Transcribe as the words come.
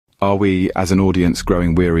Are we, as an audience,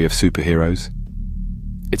 growing weary of superheroes?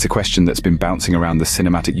 It's a question that's been bouncing around the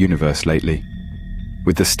cinematic universe lately.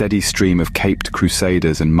 With the steady stream of caped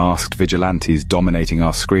crusaders and masked vigilantes dominating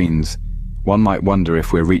our screens, one might wonder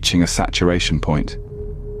if we're reaching a saturation point.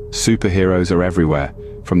 Superheroes are everywhere,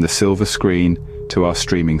 from the silver screen to our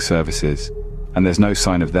streaming services, and there's no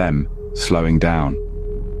sign of them slowing down.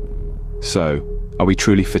 So, are we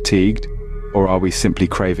truly fatigued? Or are we simply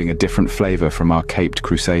craving a different flavor from our caped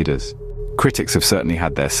crusaders? Critics have certainly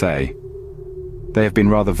had their say. They have been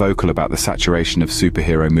rather vocal about the saturation of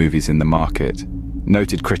superhero movies in the market.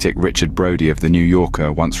 Noted critic Richard Brody of The New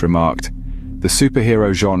Yorker once remarked, "The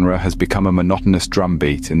superhero genre has become a monotonous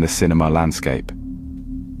drumbeat in the cinema landscape."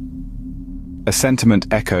 A sentiment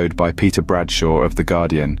echoed by Peter Bradshaw of The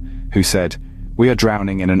Guardian, who said, "We are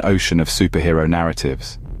drowning in an ocean of superhero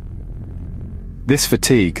narratives." This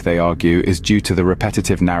fatigue, they argue, is due to the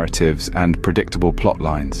repetitive narratives and predictable plot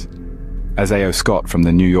lines. As A.O. Scott from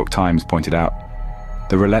the New York Times pointed out,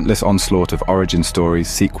 the relentless onslaught of origin stories,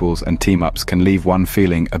 sequels, and team-ups can leave one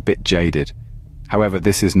feeling a bit jaded. However,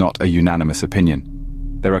 this is not a unanimous opinion.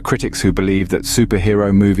 There are critics who believe that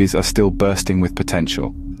superhero movies are still bursting with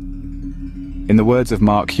potential. In the words of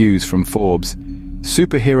Mark Hughes from Forbes,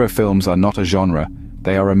 "Superhero films are not a genre,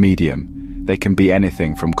 they are a medium. They can be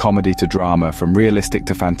anything from comedy to drama, from realistic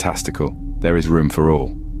to fantastical. There is room for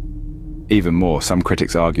all." Even more, some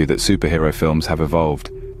critics argue that superhero films have evolved,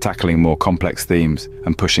 tackling more complex themes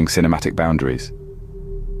and pushing cinematic boundaries.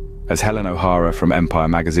 As Helen O'Hara from Empire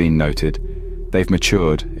magazine noted, they've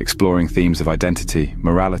matured, exploring themes of identity,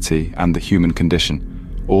 morality, and the human condition,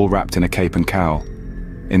 all wrapped in a cape and cowl.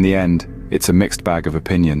 In the end, it's a mixed bag of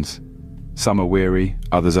opinions. Some are weary,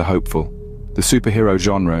 others are hopeful. The superhero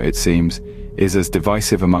genre, it seems, is as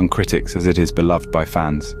divisive among critics as it is beloved by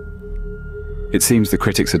fans. It seems the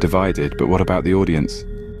critics are divided, but what about the audience?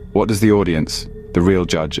 What does the audience, the real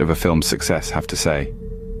judge of a film's success, have to say?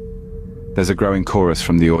 There's a growing chorus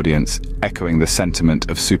from the audience, echoing the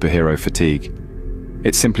sentiment of superhero fatigue.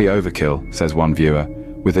 "It's simply overkill," says one viewer.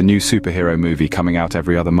 "With a new superhero movie coming out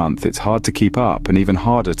every other month, it's hard to keep up and even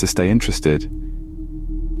harder to stay interested."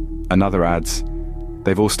 Another adds,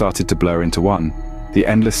 "They've all started to blur into one. The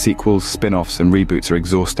endless sequels, spin-offs, and reboots are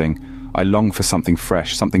exhausting. I long for something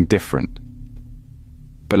fresh, something different."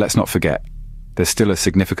 But let's not forget, there's still a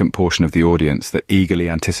significant portion of the audience that eagerly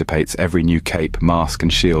anticipates every new cape, mask,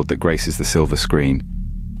 and shield that graces the silver screen.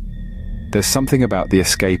 "There's something about the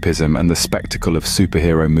escapism and the spectacle of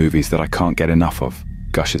superhero movies that I can't get enough of,"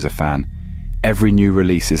 gushes a fan. "Every new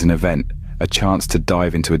release is an event, a chance to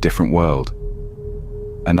dive into a different world."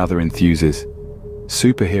 Another enthuses,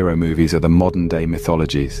 "Superhero movies are the modern-day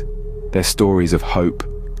mythologies. They're stories of hope,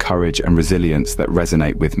 courage, and resilience that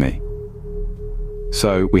resonate with me."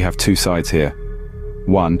 So, we have two sides here.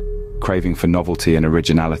 One, craving for novelty and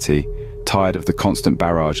originality, tired of the constant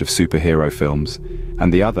barrage of superhero films,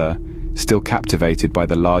 and the other, still captivated by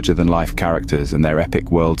the larger-than-life characters and their epic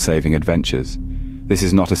world-saving adventures. This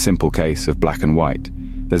is not a simple case of black and white.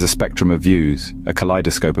 There's a spectrum of views, a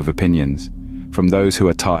kaleidoscope of opinions, from those who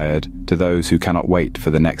are tired to those who cannot wait for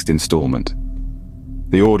the next installment.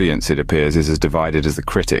 The audience, it appears, is as divided as the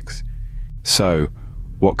critics. So,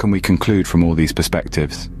 what can we conclude from all these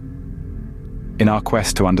perspectives? In our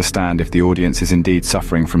quest to understand if the audience is indeed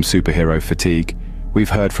suffering from superhero fatigue,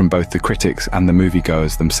 we've heard from both the critics and the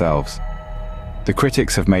moviegoers themselves. The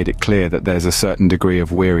critics have made it clear that there's a certain degree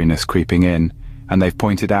of weariness creeping in, and they've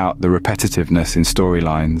pointed out the repetitiveness in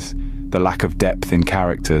storylines, the lack of depth in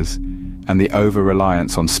characters, and the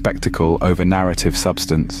over-reliance on spectacle over narrative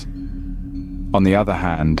substance. On the other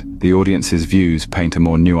hand, the audience's views paint a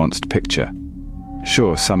more nuanced picture.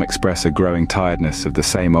 Sure, some express a growing tiredness of the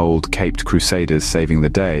same old caped crusaders saving the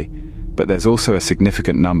day, but there's also a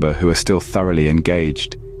significant number who are still thoroughly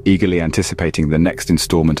engaged, eagerly anticipating the next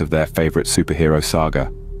installment of their favorite superhero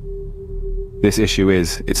saga. This issue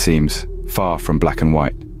is, it seems, far from black and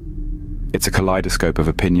white. It's a kaleidoscope of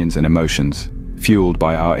opinions and emotions, fueled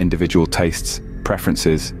by our individual tastes,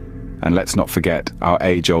 preferences, and let's not forget our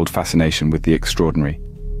age-old fascination with the extraordinary.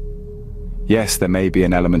 Yes, there may be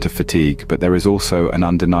an element of fatigue, but there is also an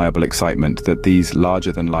undeniable excitement that these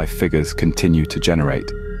larger-than-life figures continue to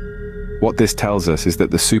generate. What this tells us is that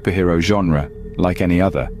the superhero genre, like any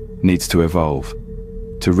other, needs to evolve,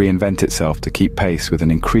 to reinvent itself to keep pace with an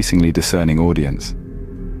increasingly discerning audience.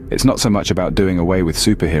 It's not so much about doing away with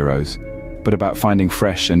superheroes, but about finding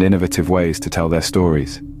fresh and innovative ways to tell their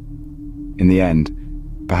stories. In the end,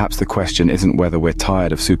 perhaps the question isn't whether we're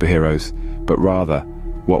tired of superheroes, but rather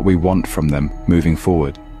what we want from them moving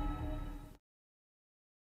forward.